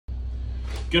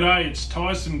G'day, it's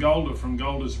Tyson Golder from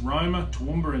Golder's Roma,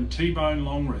 Toowoomba and Tbone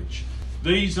Longreach.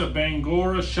 These are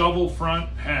Bangora shovel front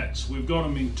hats. We've got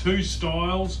them in two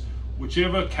styles,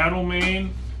 whichever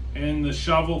cattleman and the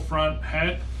shovel front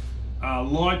hat are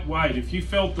lightweight. If you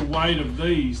felt the weight of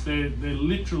these, they're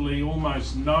literally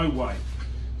almost no weight.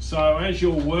 So as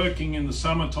you're working in the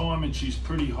summertime and she's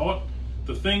pretty hot,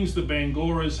 the things the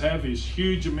Bangoras have is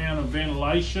huge amount of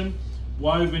ventilation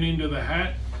woven into the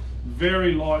hat,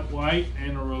 very lightweight,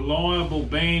 and a reliable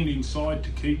band inside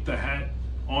to keep the hat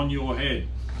on your head.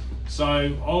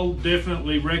 So I'll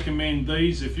definitely recommend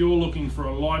these if you're looking for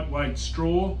a lightweight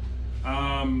straw.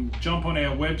 Jump on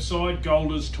our website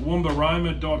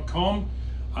golderstoowoombaroma.com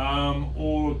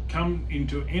or come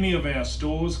into any of our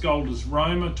stores, Golder's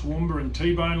Roma, Toowoomba and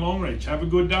Tbone Longreach. Have a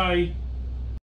good day.